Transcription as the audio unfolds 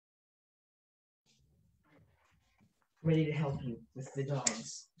ready to help you with the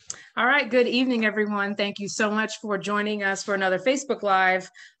dogs. All right. Good evening, everyone. Thank you so much for joining us for another Facebook Live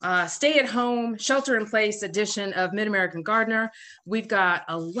stay at home, shelter in place edition of Mid-American Gardener. We've got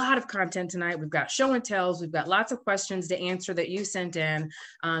a lot of content tonight. We've got show and tells. We've got lots of questions to answer that you sent in.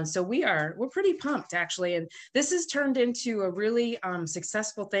 So we're pretty pumped, actually. And this has turned into a really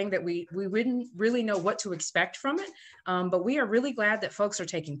successful thing that we wouldn't really know what to expect from it. But we are really glad that folks are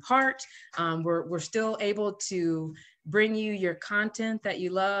taking part. We're still able to bring you your content that you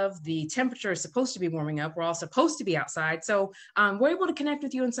love. The temperature is supposed to be warming up. We're all supposed to be outside. So we're able to connect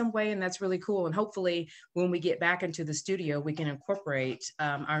with you in some way, and that's really cool. And hopefully when we get back into the studio, we can incorporate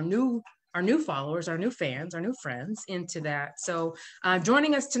our new followers, our new fans, our new friends into that. So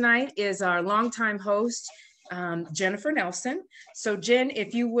joining us tonight is our longtime host, Jennifer Nelson. So Jen,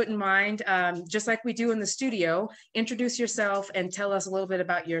 if you wouldn't mind, just like we do in the studio, introduce yourself and tell us a little bit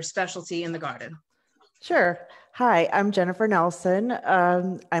about your specialty in the garden. Sure. Hi, I'm Jennifer Nelson.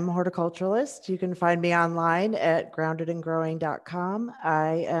 I'm a horticulturalist. You can find me online at groundedandgrowing.com.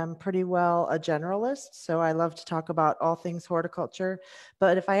 I am pretty well a generalist, so I love to talk about all things horticulture.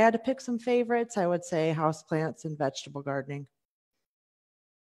 But if I had to pick some favorites, I would say houseplants and vegetable gardening.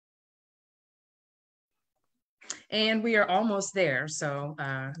 And we are almost there. So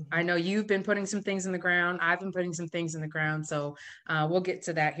I know you've been putting some things in the ground. I've been putting some things in the ground. So we'll get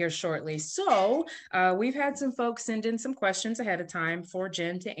to that here shortly. So we've had some folks send in some questions ahead of time for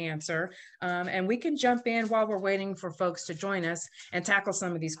Jen to answer. And we can jump in while we're waiting for folks to join us and tackle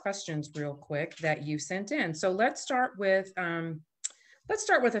some of these questions real quick that you sent in. So let's start with a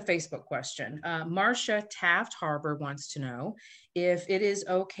Facebook question. Marcia Taft Harbor wants to know if it is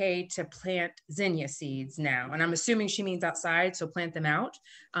okay to plant zinnia seeds now. And I'm assuming she means outside, so plant them out.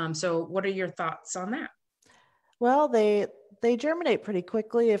 So what are your thoughts on that? Well, they germinate pretty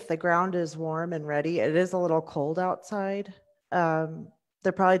quickly if the ground is warm and ready. It is a little cold outside.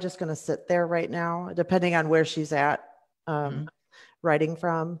 They're probably just going to sit there right now, depending on where she's at writing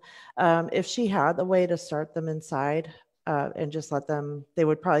from. If she had the way to start them inside, and just let them, they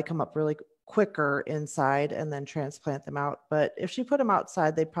would probably come up really quicker inside and then transplant them out. But if she put them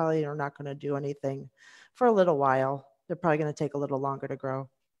outside, they probably are not going to do anything for a little while. They're probably going to take a little longer to grow.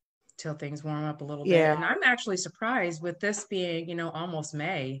 Till things warm up a little bit. And I'm actually surprised with this being, almost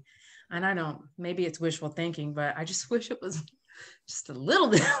May. And I don't, maybe it's wishful thinking, but I just wish it was just a little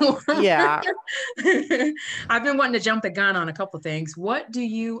bit warmer. Yeah. I've been wanting to jump the gun on a couple of things. What do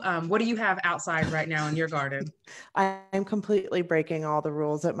you have outside right now in your garden? I'm completely breaking all the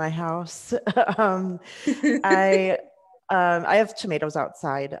rules at my house. I have tomatoes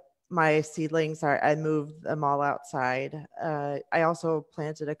outside. My seedlings I moved them all outside. I also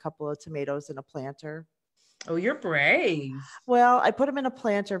planted a couple of tomatoes in a planter. Oh, you're brave. Well, I put them in a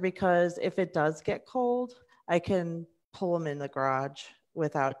planter because if it does get cold, I can pull them in the garage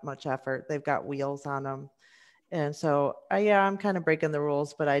without much effort. They've got wheels on them. And so, I'm kind of breaking the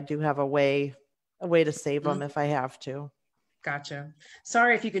rules, but I do have a way to save them if I have to. Gotcha.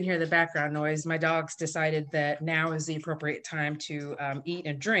 Sorry if you can hear the background noise. My dogs decided that now is the appropriate time to eat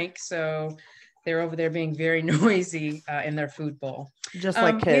and drink. So they're over there being very noisy in their food bowl. Just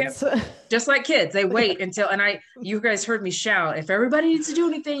like kids. Just like kids. They wait until, and you guys heard me shout, if everybody needs to do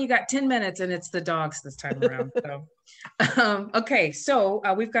anything, you got 10 minutes, and it's the dogs this time around. So, okay. So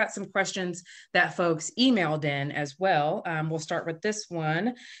we've got some questions that folks emailed in as well. We'll start with this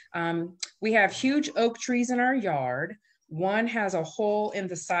one. We have huge oak trees in our yard. One has a hole in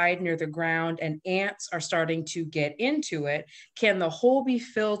the side near the ground and ants are starting to get into it. Can the hole be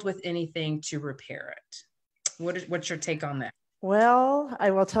filled with anything to repair it? What's your take on that? Well, I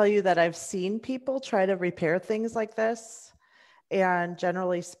will tell you that I've seen people try to repair things like this. And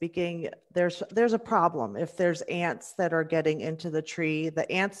generally speaking, there's a problem. If there's ants that are getting into the tree, the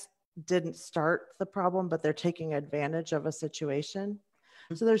ants didn't start the problem, but they're taking advantage of a situation.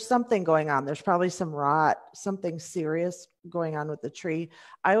 So there's something going on. There's probably some rot, something serious going on with the tree.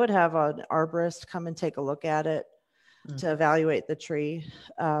 I would have an arborist come and take a look at it to evaluate the tree,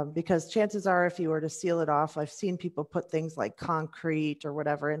 because chances are if you were to seal it off, I've seen people put things like concrete or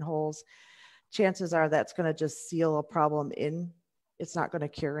whatever in holes. Chances are that's going to just seal a problem in. It's not going to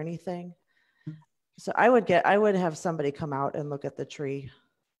cure anything. So I would have somebody come out and look at the tree.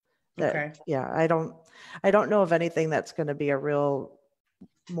 Okay. Yeah, I don't know of anything that's going to be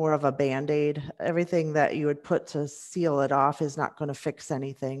more of a Band-Aid. Everything that you would put to seal it off is not going to fix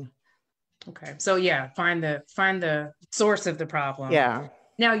anything. Okay. So find the source of the problem. Yeah.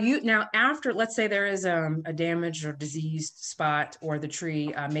 Now after, let's say there is a damaged or diseased spot, or the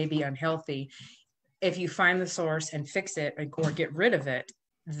tree may be unhealthy. If you find the source and fix it or get rid of it,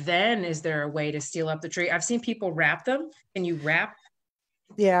 then is there a way to seal up the tree? I've seen people wrap them. Can you wrap?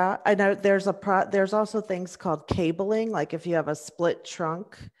 Yeah, I know there's also things called cabling. Like if you have a split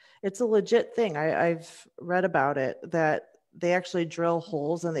trunk, it's a legit thing. I've read about it that they actually drill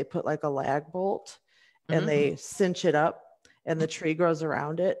holes and they put like a lag bolt and they cinch it up and the tree grows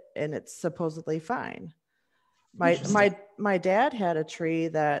around it and it's supposedly fine. My dad had a tree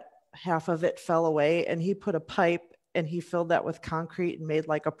that half of it fell away and he put a pipe and he filled that with concrete and made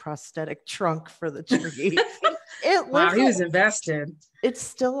like a prosthetic trunk for the tree. Wow, he was invested. It's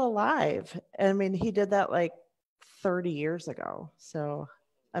still alive. I mean, he did that like 30 years ago. So,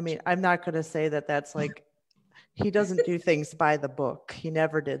 I mean, I'm not going to say that that's like, he doesn't do things by the book. He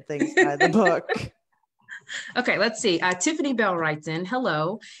never did things by the book. Okay, let's see. Tiffany Bell writes in,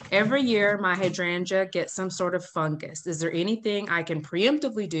 hello. Every year my hydrangea gets some sort of fungus. Is there anything I can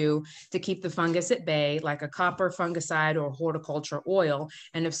preemptively do to keep the fungus at bay, like a copper fungicide or horticulture oil?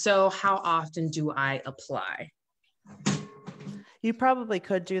 And if so, how often do I apply? You probably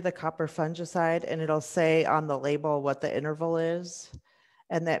could do the copper fungicide and it'll say on the label what the interval is.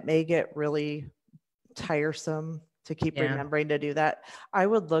 And that may get really tiresome to keep remembering to do that. I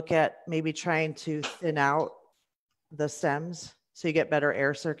would look at maybe trying to thin out the stems so you get better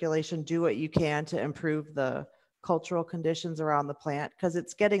air circulation. Do what you can to improve the cultural conditions around the plant because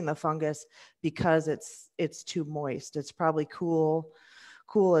it's getting the fungus because it's too moist. It's probably cool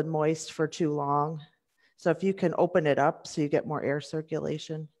and moist for too long. So if you can open it up so you get more air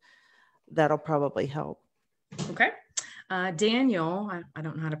circulation, that'll probably help. Okay. Daniel, I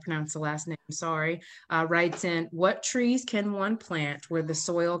don't know how to pronounce the last name, sorry, writes in, what trees can one plant where the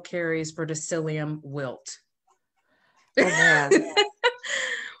soil carries verticillium wilt? Oh man.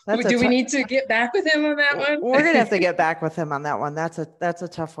 Do we need to get back with him on that one? We're going to have to get back with him on that one. That's a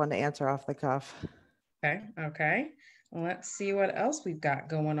tough one to answer off the cuff. Okay. Well, let's see what else we've got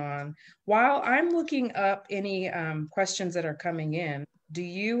going on. While I'm looking up any questions that are coming in, do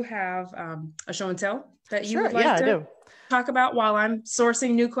you have a show and tell that you would like to talk about while I'm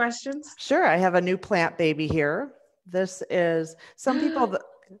sourcing new questions? Sure. I have a new plant baby here. This is some people Is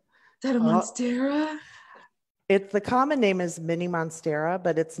that a monstera? The common name is mini monstera,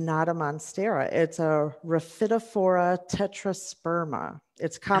 but it's not a monstera. It's a Rhaphidophora tetrasperma.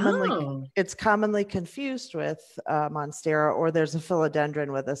 It's commonly confused with monstera, or there's a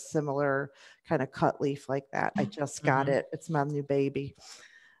philodendron with a similar kind of cut leaf like that. I just got it. It's my new baby.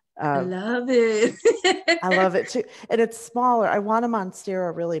 I love it. I love it too. And it's smaller. I want a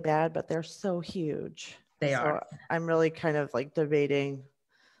monstera really bad, but they're so huge. They are. I'm really kind of like debating,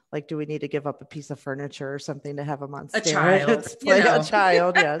 like, do we need to give up a piece of furniture or something to have a monstera? A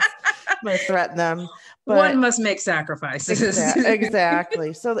child, yes. I'm going to threaten them. But one must make sacrifices.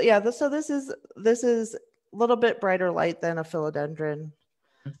 Exactly. So yeah, this is a little bit brighter light than a philodendron.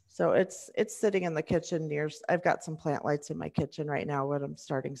 So it's sitting in the kitchen I've got some plant lights in my kitchen right now when I'm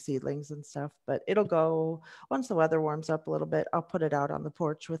starting seedlings and stuff, but it'll go once the weather warms up a little bit. I'll put it out on the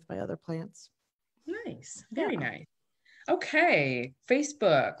porch with my other plants. Nice. Very nice. Okay,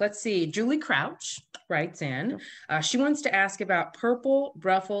 Facebook. Let's see. Julie Crouch writes in. She wants to ask about purple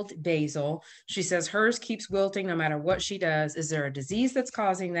ruffled basil. She says hers keeps wilting no matter what she does. Is there a disease that's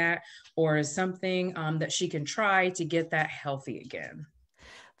causing that, or is something that she can try to get that healthy again?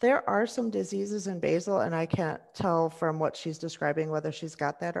 There are some diseases in basil, and I can't tell from what she's describing whether she's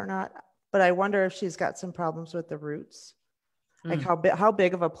got that or not. But I wonder if she's got some problems with the roots. Like how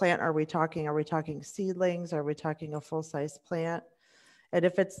big of a plant are we talking? Are we talking seedlings? Are we talking a full-size plant? And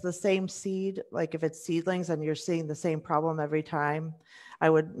if it's the same seed, like if it's seedlings and you're seeing the same problem every time, I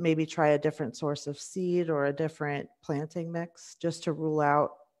would maybe try a different source of seed or a different planting mix just to rule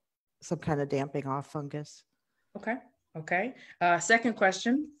out some kind of damping off fungus. Okay. Second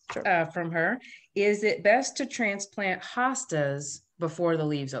question from her. Is it best to transplant hostas before the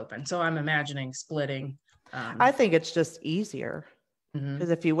leaves open? So I'm imagining splitting. I think it's just easier because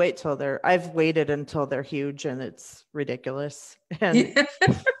if you wait till I've waited until they're huge and it's ridiculous. And,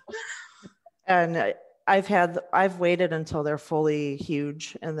 and I've waited until they're fully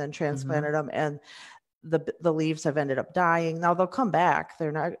huge and then transplanted them, and the leaves have ended up dying. Now they'll come back.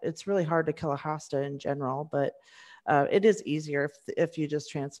 It's really hard to kill a hosta in general, but it is easier if you just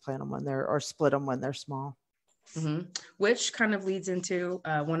transplant them or split them when they're small. Which kind of leads into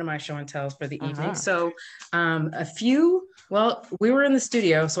one of my show and tells for the evening. So we were in the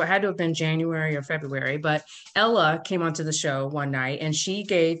studio, so it had to have been January or February, but Ella came onto the show one night and she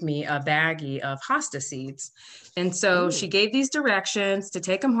gave me a baggie of hosta seeds. And so she gave these directions to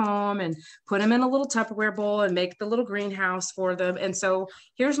take them home and put them in a little Tupperware bowl and make the little greenhouse for them. And so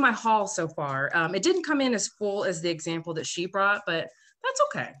here's my haul so far. It didn't come in as full as the example that she brought, but That's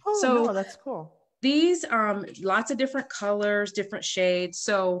okay. Oh, So no, that's cool. these, lots of different colors, different shades.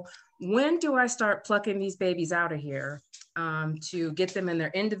 So when do I start plucking these babies out of here to get them in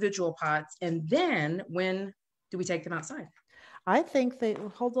their individual pots? And then when do we take them outside? I think they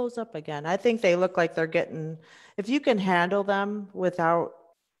hold those up again. I think they look like they're getting, if you can handle them without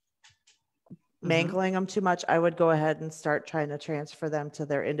mangling them too much, I would go ahead and start trying to transfer them to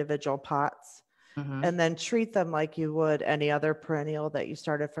their individual pots and then treat them like you would any other perennial that you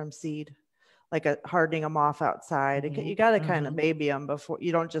started from seed, like hardening them off outside. You got to kind of baby them before,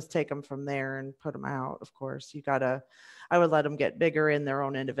 you don't just take them from there and put them out. Of course, you got to, I would let them get bigger in their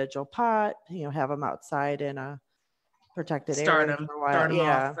own individual pot, have them outside in a protected area for a while. Start them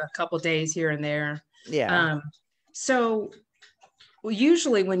off a couple days here and there. Yeah. So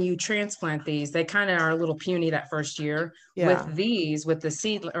usually when you transplant these, they kind of are a little puny that first year. With these, with the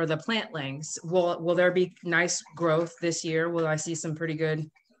seed or the plantlings, will there be nice growth this year? Will I see some pretty good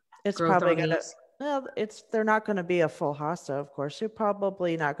it's growth probably on gonna these? well they're not going to be a full hosta, of course. You're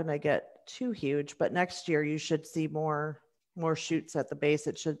probably not going to get too huge, but next year you should see more shoots at the base.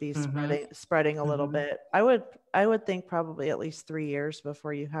 It should be spreading a little bit. I would think probably at least 3 years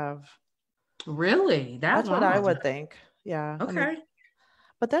before you have. Really? That's what I would think. Yeah. Okay. I mean,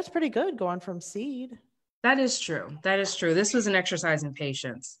 but that's pretty good going from seed. That is true. That is true. This was an exercise in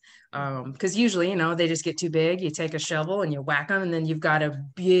patience. Because usually, they just get too big. You take a shovel and you whack them, and then you've got a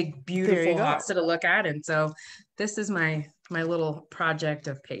big, beautiful hosta to look at. And so this is my little project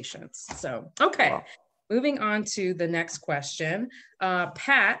of patience. So, okay. Cool. Moving on to the next question.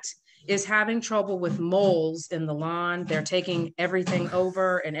 Pat is having trouble with moles in the lawn. They're taking everything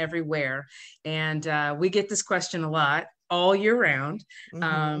over and everywhere. And we get this question a lot all year round.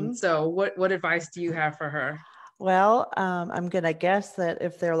 So what advice do you have for her? Well, I'm going to guess that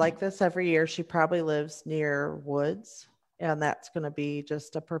if they're like this every year, she probably lives near woods, and that's going to be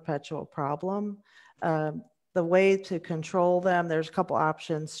just a perpetual problem. The way to control them, there's a couple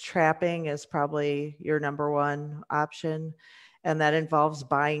options. Trapping is probably your number one option. And that involves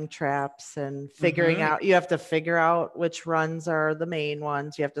buying traps and figuring out, you have to figure out which runs are the main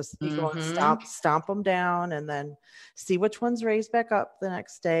ones. You have to go and stomp them down and then see which ones raise back up the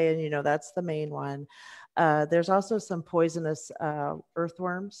next day. And, that's the main one. There's also some poisonous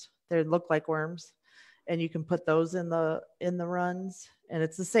earthworms. They look like worms, and you can put those in the runs. And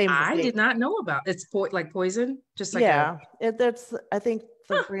it's the same. I did not know about it's like poison, just like that's I think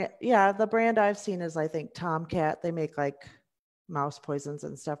the brand. Yeah, the brand I've seen is I think Tomcat. They make like mouse poisons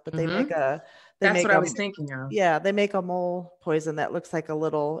and stuff, but they make that's what I was thinking of. Yeah, they make a mole poison that looks like it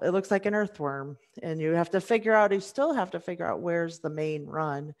looks like an earthworm, and you still have to figure out where's the main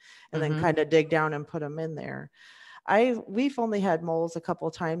run, and then kind of dig down and put them in there. We've only had moles a couple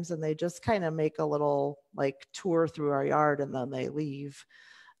of times, and they just kind of make a little like tour through our yard and then they leave.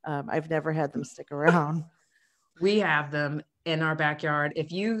 I've never had them stick around. We have them in our backyard.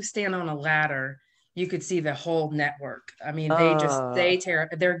 If you stand on a ladder, you could see the whole network. I mean,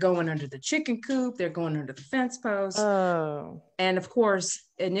 they're going under the chicken coop. They're going under the fence post. And of course,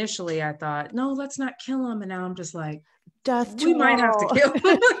 initially I thought, no, let's not kill them. And now I'm just like, we might have to kill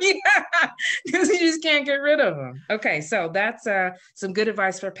them. Because you just can't get rid of them. Okay, so that's some good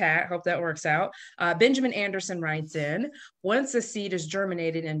advice for Pat. Hope that works out. Benjamin Anderson writes in, once a seed is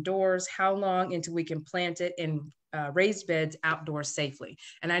germinated indoors, how long until we can plant it in raised beds outdoors safely?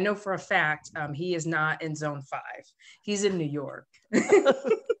 And I know for a fact he is not in zone 5. He's in New York.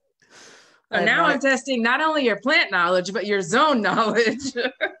 So now I'm testing not only your plant knowledge, but your zone knowledge.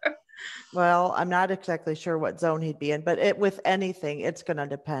 Well, I'm not exactly sure what zone he'd be in, but with anything, it's going to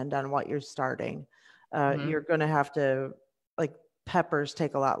depend on what you're starting. You're going to have to, like, peppers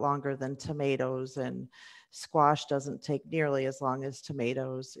take a lot longer than tomatoes, and squash doesn't take nearly as long as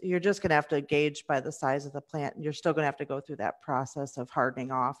tomatoes. You're just going to have to gauge by the size of the plant, and you're still going to have to go through that process of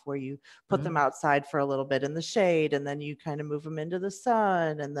hardening off, where you put them outside for a little bit in the shade, and then you kind of move them into the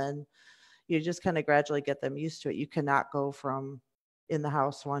sun, and then you just kind of gradually get them used to it. You cannot go from in the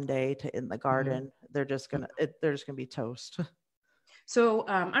house one day to in the garden. They're just gonna be toast. So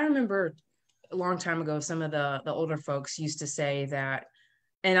I remember a long time ago, some of the older folks used to say that,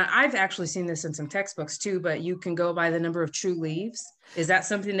 and I've actually seen this in some textbooks too, but you can go by the number of true leaves. Is that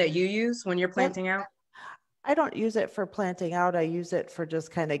something that you use when you're planting out? I don't use it for planting out. I use it for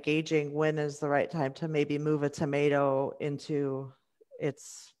just kind of gauging when is the right time to maybe move a tomato into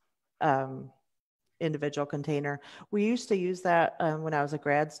its individual container. We used to use that when I was a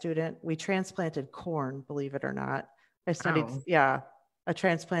grad student. We transplanted corn, believe it or not. I studied, I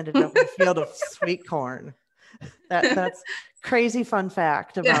transplanted a field of sweet corn. That's crazy fun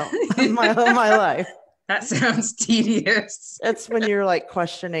fact about my life. That sounds tedious. It's when you're like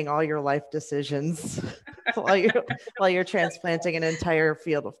questioning all your life decisions while you're transplanting an entire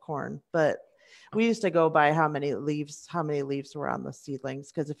field of corn. But we used to go by how many leaves were on the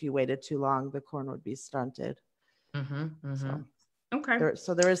seedlings, because if you waited too long, the corn would be stunted. So, Okay.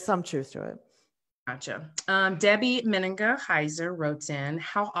 There is some truth to it. Gotcha. Debbie Meninga Heiser wrote in,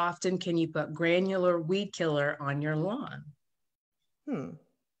 how often can you put granular weed killer on your lawn?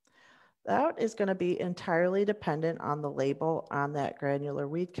 That is going to be entirely dependent on the label on that granular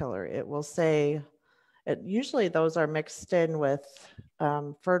weed killer. It will say, usually those are mixed in with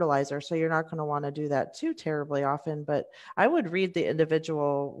fertilizer, so you're not going to want to do that too terribly often, but I would read the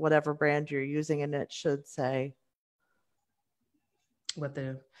individual, whatever brand you're using, and it should say what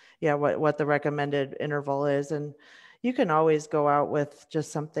the recommended interval is. And you can always go out with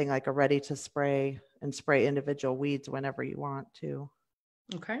just something like a ready to spray and spray individual weeds whenever you want to.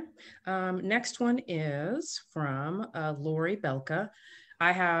 Okay. Next one is from Lori Belka.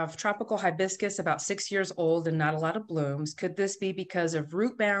 I have tropical hibiscus about 6 years old and not a lot of blooms. Could this be because of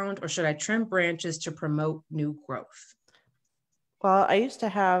root bound, or should I trim branches to promote new growth? Well, I used to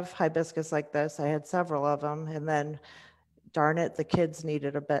have hibiscus like this. I had several of them, and then darn it, the kids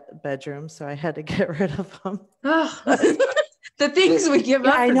needed a bedroom, so I had to get rid of them. Oh, the things we give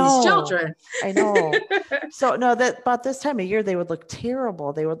up for these children. I know. So no, that about this time of year, they would look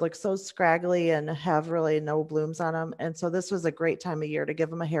terrible. They would look so scraggly and have really no blooms on them. And so this was a great time of year to give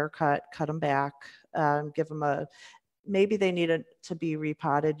them a haircut, cut them back, give them maybe they needed to be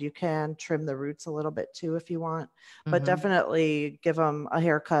repotted. You can trim the roots a little bit too if you want, but definitely give them a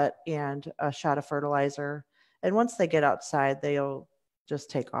haircut and a shot of fertilizer. And once they get outside, they'll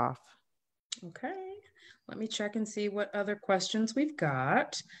just take off. Okay. Let me check and see what other questions we've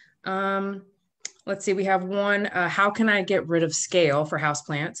got. Let's see, we have one, how can I get rid of scale for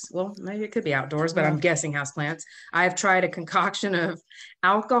houseplants? Well, maybe it could be outdoors, but I'm guessing houseplants. I've tried a concoction of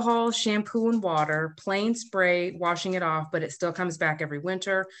alcohol, shampoo, and water, plain spray, washing it off, but it still comes back every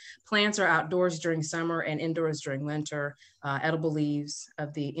winter. Plants are outdoors during summer and indoors during winter. Edible leaves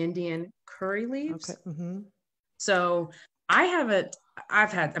of the Indian curry leaves. Okay. So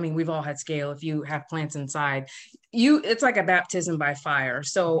we've all had scale. If you have plants inside, it's like a baptism by fire.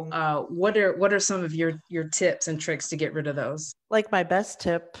 So what are some of your tips and tricks to get rid of those? Like my best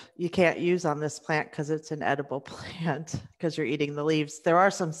tip, you can't use on this plant because it's an edible plant because you're eating the leaves. There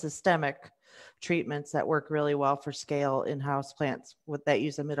are some systemic treatments that work really well for scale in house plants that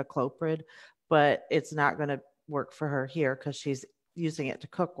use imidacloprid, but it's not going to work for her here because she's using it to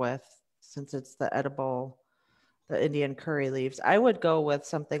cook with, since it's the Indian curry leaves. I would go with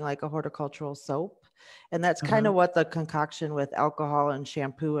something like a horticultural soap. And that's kind of what the concoction with alcohol and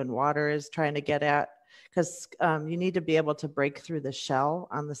shampoo and water is trying to get at, because you need to be able to break through the shell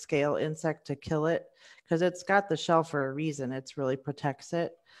on the scale insect to kill it, because it's got the shell for a reason. It really protects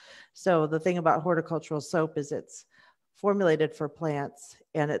it. So the thing about horticultural soap is it's formulated for plants,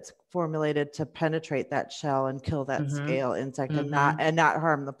 and it's formulated to penetrate that shell and kill that scale insect and not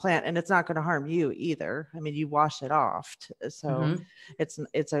harm the plant. And it's not going to harm you either. I mean, you wash it off. So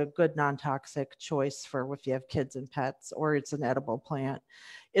it's a good non-toxic choice for if you have kids and pets, or it's an edible plant.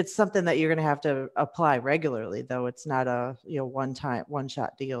 It's something that you're going to have to apply regularly, though. It's not a one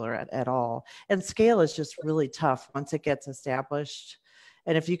shot deal or at all. And scale is just really tough once it gets established.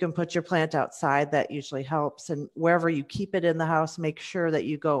 And if you can put your plant outside, that usually helps. And wherever you keep it in the house, make sure that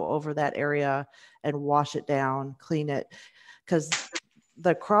you go over that area and wash it down, clean it, because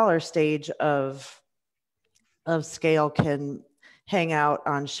the crawler stage of scale can hang out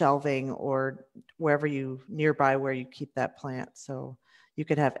on shelving or nearby where you keep that plant. So you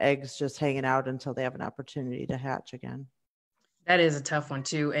could have eggs just hanging out until they have an opportunity to hatch again. That is a tough one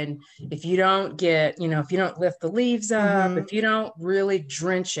too. And if you don't if you don't lift the leaves up, if you don't really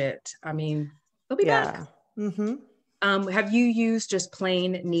drench it, I mean, they'll be back. Have you used just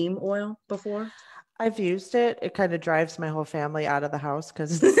plain neem oil before? I've used it. It kind of drives my whole family out of the house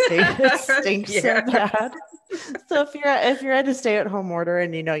because it stinks so bad. So if you're at a stay-at-home order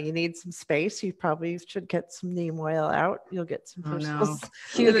and you need some space, you probably should get some neem oil out. You'll get some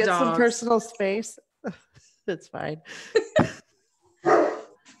some personal space. It's fine.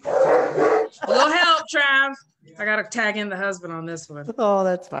 We'll help, Trav. I got to tag in the husband on this one. Oh,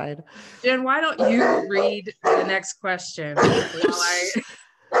 that's fine. Jen, why don't you read the next question?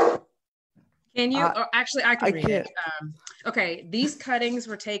 Can you, or actually I can I read can't. it. Okay, these cuttings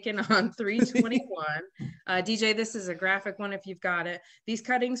were taken on 321. DJ, this is a graphic one if you've got it. These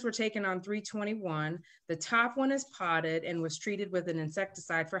cuttings were taken on 321. The top one is potted and was treated with an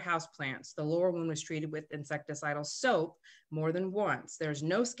insecticide for houseplants. The lower one was treated with insecticidal soap more than once. There's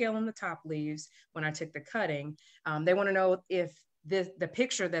no scale on the top leaves when I took the cutting. They want to know if the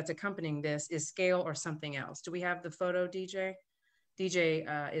picture that's accompanying this is scale or something else. Do we have the photo, DJ?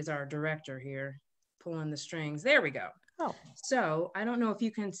 DJ is our director here, pulling the strings. There we go. Oh, So I don't know if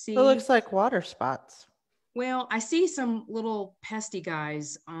you can see. it looks like water spots. Well, I see some little pesty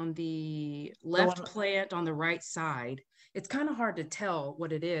guys on the left plant on the right side. It's kind of hard to tell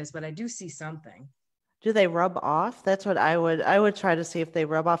what it is, but I do see something. Do they rub off? That's what I would try to see if they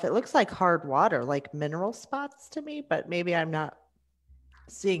rub off. It looks like hard water, like mineral spots to me, but maybe I'm not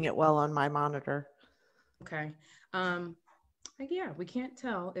seeing it well on my monitor. Okay. Yeah, we can't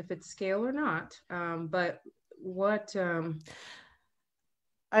tell if it's scale or not. But what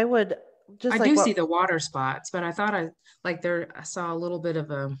I would just I do see the water spots, but I thought I saw a little bit of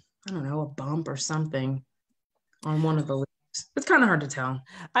a, I don't know, a bump or something on one of the leaves. It's kind of hard to tell.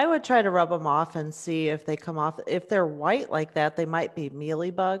 I would try to rub them off and see if they come off. If they're white like that, they might be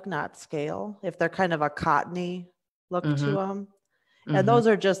mealybug, not scale. If they're kind of a cottony look to them. And those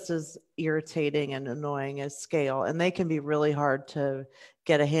are just as irritating and annoying as scale. And they can be really hard to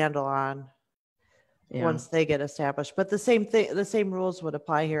get a handle on once they get established. But the same rules would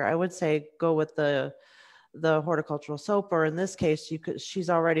apply here. I would say go with the horticultural soap, or in this case, she's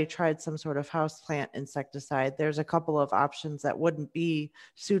already tried some sort of houseplant insecticide. There's a couple of options that wouldn't be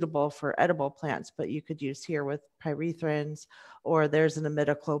suitable for edible plants, but you could use here with pyrethrins, or there's an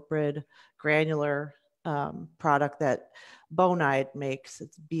imidacloprid granular product that Bonide makes.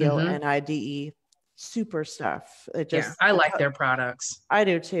 It's BONIDE, super stuff. I like their products. I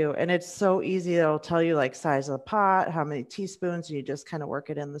do too. And it's so easy. It'll tell you like size of the pot, how many teaspoons, and you just kind of work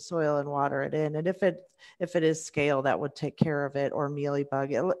it in the soil and water it in. And if it is scale, that would take care of it, or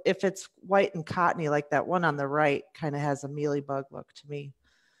mealybug. If it's white and cottony, like that one on the right kind of has a mealybug look to me.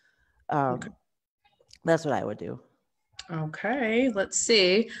 That's what I would do. Okay, let's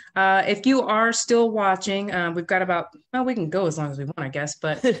see. If you are still watching, we've got we can go as long as we want, I guess,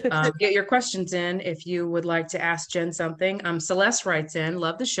 but get your questions in if you would like to ask Jen something. Celeste writes in,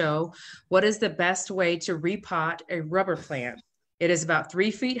 love the show. What is the best way to repot a rubber plant? It is about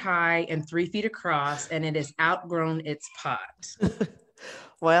 3 feet high and 3 feet across, and it has outgrown its pot.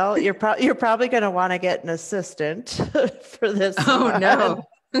 Well, you're probably going to want to get an assistant for this. Oh, no.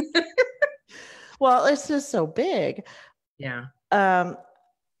 Well, it's just so big. Yeah.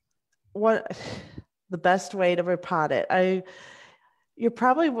 What the best way to repot it?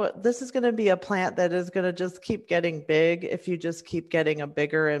 This is going to be a plant that is going to just keep getting big if you just keep getting a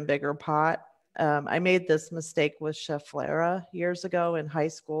bigger and bigger pot. I made this mistake with Schefflera years ago in high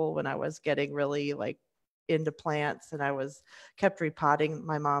school when I was getting really into plants, and I kept repotting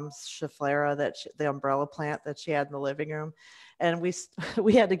my mom's Schefflera, the umbrella plant that she had in the living room, and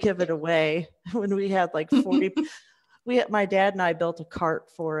we had to give it away when we had 40. My dad and I built a cart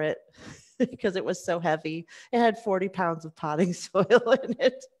for it because it was so heavy. It had 40 pounds of potting soil in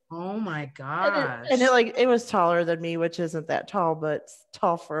it. Oh my gosh. And it was taller than me, which isn't that tall, but it's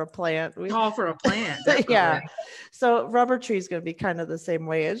tall for a plant. Tall for a plant. Yeah. So rubber tree is going to be kind of the same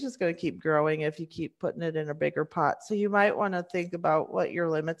way. It's just going to keep growing if you keep putting it in a bigger pot. So you might want to think about what your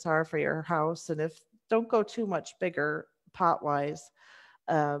limits are for your house. And don't go too much bigger pot wise.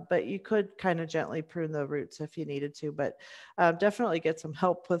 But you could kind of gently prune the roots if you needed to, but definitely get some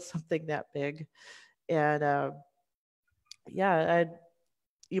help with something that big. And I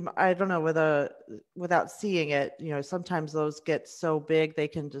don't know, without seeing it, sometimes those get so big they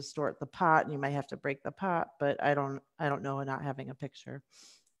can distort the pot, and you might have to break the pot. But I don't know, not having a picture.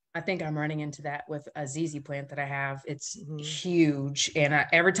 I think I'm running into that with a ZZ plant that I have. It's huge. And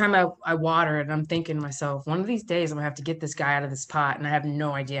every time I water it, I'm thinking to myself, one of these days I'm gonna have to get this guy out of this pot, and I have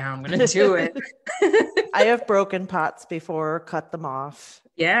no idea how I'm gonna do it. I have broken pots before, cut them off.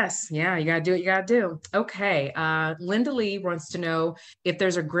 Yes. Yeah. You gotta do what you gotta do. Okay. Linda Lee wants to know if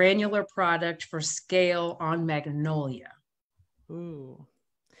there's a granular product for scale on magnolia. Ooh.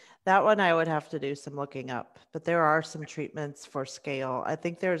 That one I would have to do some looking up, but there are some treatments for scale. I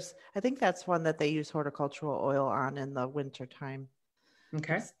think that's one that they use horticultural oil on in the winter time.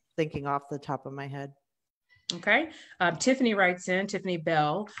 Okay. Just thinking off the top of my head. Okay. Tiffany writes in, Tiffany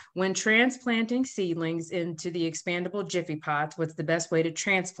Bell, when transplanting seedlings into the expandable Jiffy pots, what's the best way to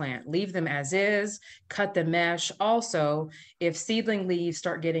transplant? Leave them as is, cut the mesh. Also, if seedling leaves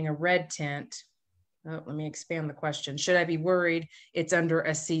start getting a red tint, let me expand the question. Should I be worried it's under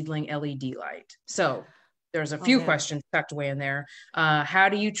a seedling LED light? So there's a few questions tucked away in there. How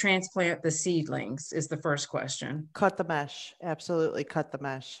do you transplant the seedlings is the first question. Cut the mesh. Absolutely cut the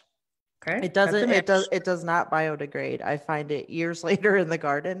mesh. Okay. It does not biodegrade. I find it years later in the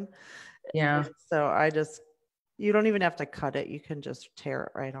garden. Yeah. So you don't even have to cut it. You can just tear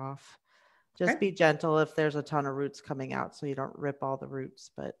it right off. Just be gentle if there's a ton of roots coming out so you don't rip all the roots,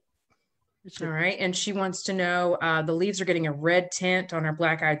 but. All right. And she wants to know, the leaves are getting a red tint on her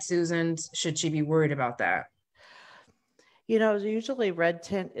black-eyed Susans. Should she be worried about that? Usually red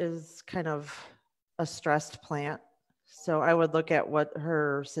tint is kind of a stressed plant. So I would look at what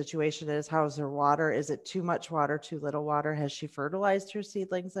her situation is. How's her water? Is it too much water, too little water? Has she fertilized her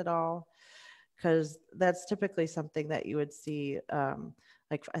seedlings at all? Because that's typically something that you would see.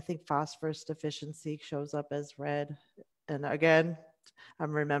 Like I think phosphorus deficiency shows up as red. And again,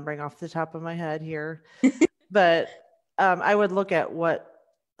 I'm remembering off the top of my head here, but I would look at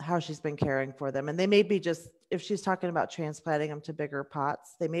how she's been caring for them. And they may be just, if she's talking about transplanting them to bigger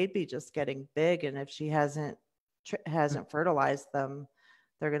pots, they may be just getting big. And if she hasn't fertilized them,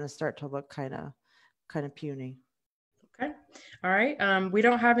 they're going to start to look kind of puny. Okay. All right. We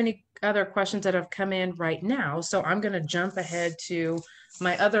don't have any other questions that have come in right now. So I'm going to jump ahead to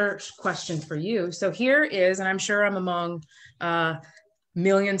my other question for you. So here is, and I'm sure I'm among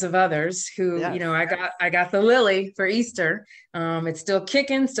millions of others who, yes. I got the lily for Easter. It's still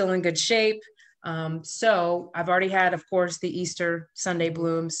kicking, still in good shape. So I've already had, of course, the Easter Sunday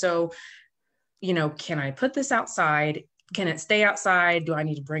bloom. So, can I put this outside? Can it stay outside? Do I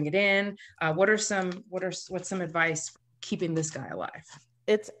need to bring it in? What's some advice for keeping this guy alive?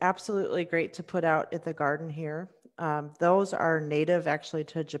 It's absolutely great to put out at the garden here. Those are native actually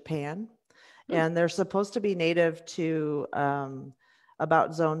to Japan, and they're supposed to be native to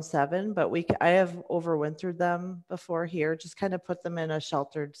about zone 7, but I have overwintered them before here, just kind of put them in a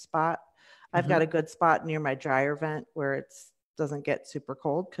sheltered spot. I've got a good spot near my dryer vent where it doesn't get super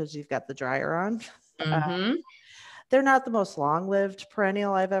cold because you've got the dryer on. They're not the most long-lived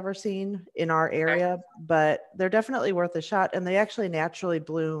perennial I've ever seen in our area, but they're definitely worth a shot. And they actually naturally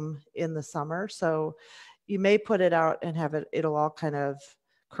bloom in the summer. So you may put it out and it'll all kind of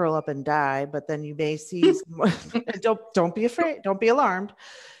curl up and die, but then you may see don't be afraid, don't be alarmed.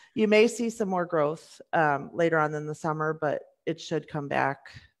 You may see some more growth later on in the summer, but it should come back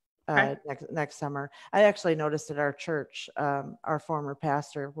next summer. I actually noticed at our church, our former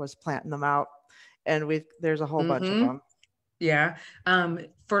pastor was planting them out, and there's a whole bunch of them. Yeah.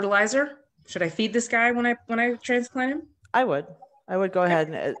 Fertilizer. Should I feed this guy when I transplant him? I would go ahead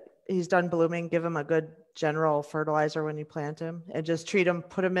and he's done blooming. Give him a good general fertilizer when you plant him, and just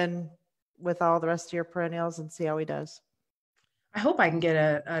put him in with all the rest of your perennials and see how he does. I hope I can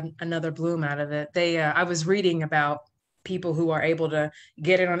get another bloom out of it. I was reading about people who are able to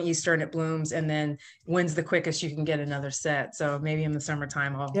get it on Easter and it blooms, and then when's the quickest you can get another set. So maybe in the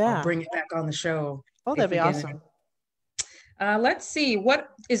summertime, I'll bring it back on the show. Oh, that'd be awesome. Let's see.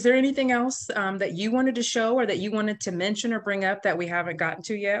 Is there anything else that you wanted to show or that you wanted to mention or bring up that we haven't gotten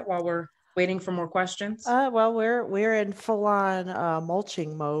to yet while we're waiting for more questions? Well, we're in full-on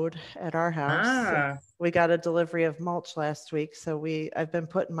mulching mode at our house. We got a delivery of mulch last week, so I've been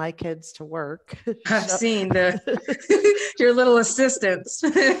putting my kids to work. I've seen your little assistants.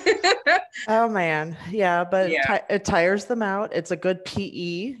 Oh man, yeah, but it tires them out. It's a good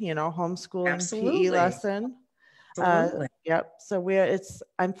PE, homeschooling. Absolutely. PE lesson. Yep. So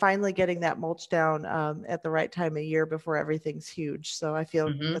I'm finally getting that mulch down at the right time of year before everything's huge. So I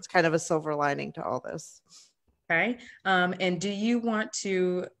feel that's kind of a silver lining to all this. Okay. And do you want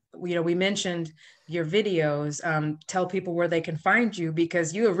to, we mentioned your videos, tell people where they can find you,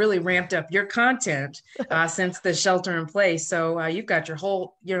 because you have really ramped up your content since the shelter in place. So you've got your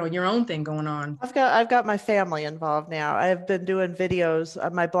whole, your own thing going on. I've got my family involved now. I've been doing videos.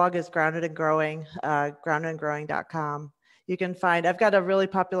 My blog is Grounded and Growing, groundedandgrowing.com. You can I've got a really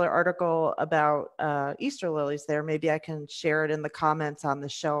popular article about Easter lilies there. Maybe I can share it in the comments on the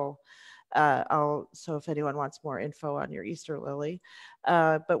show. So if anyone wants more info on your Easter lily,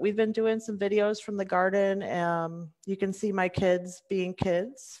 but we've been doing some videos from the garden. You can see my kids being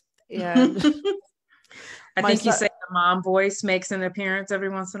kids, and I think you say the mom voice makes an appearance every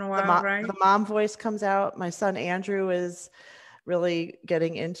once in a while, right? The mom voice comes out. My son Andrew is really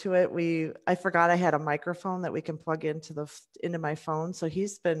getting into it. I forgot I had a microphone that we can plug into my phone, so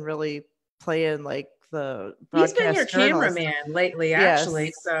he's been really playing like the he's been your cameraman lately, actually.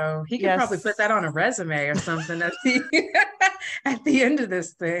 Yes. So he could probably put that on a resume or something at the end of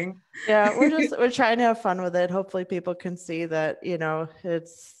this thing. Yeah, we're trying to have fun with it. Hopefully people can see that,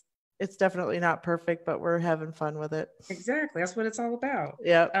 it's definitely not perfect, but we're having fun with it. Exactly. That's what it's all about.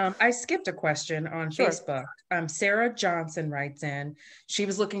 Yeah. I skipped a question on Sure. Facebook. Sarah Johnson writes in, she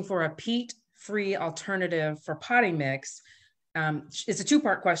was looking for a peat-free alternative for potting mix. It's a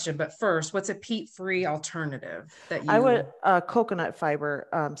two-part question, but first, what's a peat-free alternative that I you? would coconut fiber,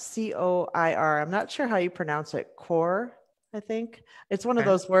 COIR. I'm not sure how you pronounce it. Core, I think. It's one of Okay.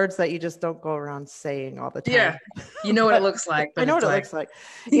 those words that you just don't go around saying all the time. Yeah, you know what it looks like. But I know what it's it like, looks like.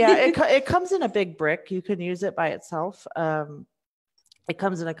 Yeah, it comes in a big brick. You can use it by itself. It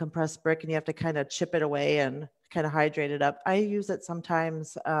comes in a compressed brick, and you have to kind of chip it away and kind of hydrate it up. I use it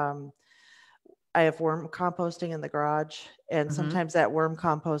sometimes. I have worm composting in the garage, and Mhm. sometimes that worm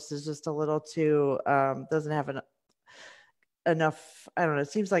compost is just a little too doesn't have enough. I don't know.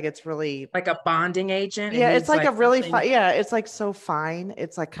 It seems like it's really like a bonding agent. It yeah. It's needs, like a really something- yeah. It's like so fine.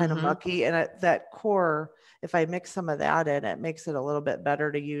 It's like kind of Mhm. mucky, and that core. If I mix some of that in, it makes it a little bit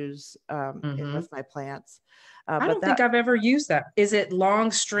better to use in Mhm. with my plants. I But don't think I've ever used that. Is it long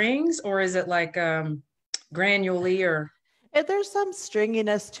strings or is it like granularly or? there's some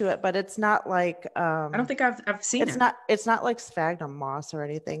stringiness to it, but it's not like I don't think I've seen it's it. not like sphagnum moss or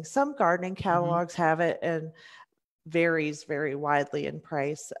anything. Some gardening catalogs have it and varies very widely in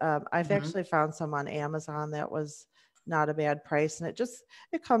price. I've Mhm. actually found some on Amazon that was not a bad price, and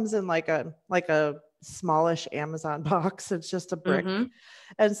it comes in like a smallish Amazon box. It's just a brick, Mhm.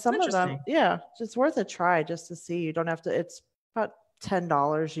 and some of them, Interesting. yeah, it's worth a try just to see. You don't have to. It's about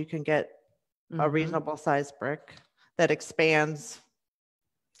 $10. You can get a Mhm. reasonable sized brick that expands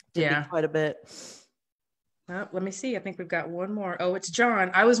to be Yeah. quite a bit. Let me see. I think we've got one more. Oh, it's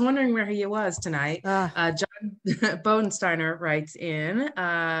John. I was wondering where he was tonight. John Bodensteiner writes in,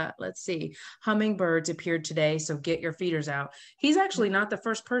 let's see, hummingbirds appeared today, so get your feeders out. He's actually not the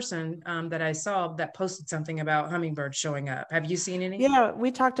first person that I saw that posted something about hummingbirds showing up. Have you seen any? Yeah, we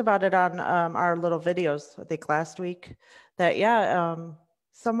talked about it on our little videos, I think last week. That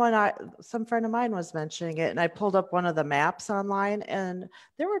some friend of mine was mentioning it, and I pulled up one of the maps online, and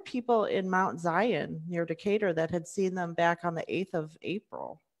there were people in Mount Zion near Decatur that had seen them back on the 8th of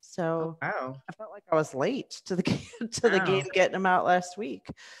April. So Wow. I felt like I was late to the the Wow. game getting them out last week.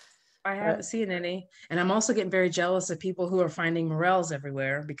 I haven't seen any. And I'm also getting very jealous of people who are finding morels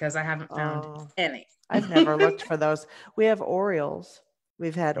everywhere because I haven't found any. I've never looked for those. We have Orioles.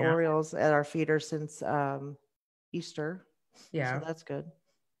 We've had Yeah. Orioles at our feeder since Easter. Yeah. So that's good.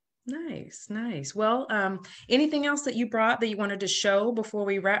 Nice, nice. Well, anything else that you brought that you wanted to show before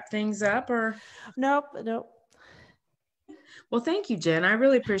we wrap things up or? Nope. Well, thank you, Jen. I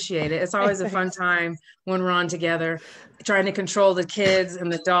really appreciate it. It's always a fun Thanks. time when we're on together, trying to control the kids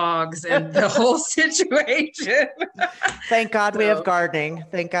and the dogs and the whole situation. Thank God we have So, gardening.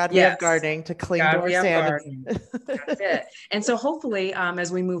 Thank God we yes. have gardening to clean God, door we have sand. gardening. That's it. And so hopefully,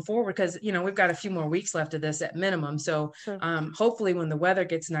 as we move forward, because we've got a few more weeks left of this at minimum. So Sure. hopefully, when the weather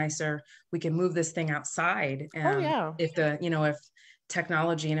gets nicer, we can move this thing outside. Oh, yeah. If if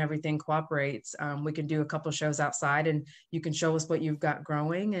technology and everything cooperates, we can do a couple shows outside, and you can show us what you've got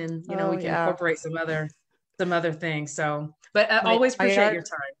growing, and we can incorporate some other things. So, but I always appreciate your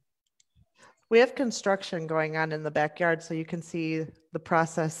time. We have construction going on in the backyard, so you can see the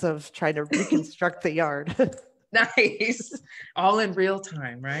process of trying to reconstruct the yard. Nice. All in real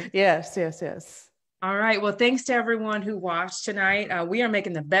time, right? Yes. All right. Well, thanks to everyone who watched tonight. We are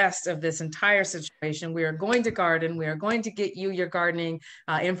making the best of this entire situation. We are going to garden. We are going to get you your gardening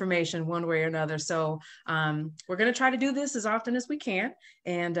information one way or another. So we're going to try to do this as often as we can.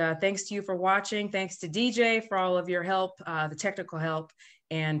 And thanks to you for watching. Thanks to DJ for all of your help, the technical help.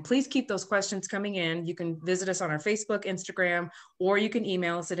 And please keep those questions coming in. You can visit us on our Facebook, Instagram, or you can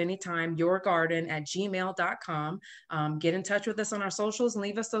email us at any time, yourgarden@gmail.com. Get in touch with us on our socials and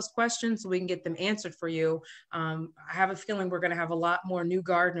leave us those questions so we can get them answered for you. I have a feeling we're going to have a lot more new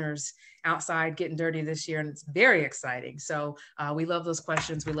gardeners outside getting dirty this year, and it's very exciting. So we love those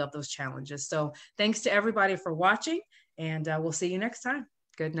questions. We love those challenges. So thanks to everybody for watching, and we'll see you next time.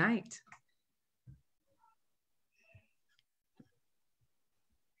 Good night.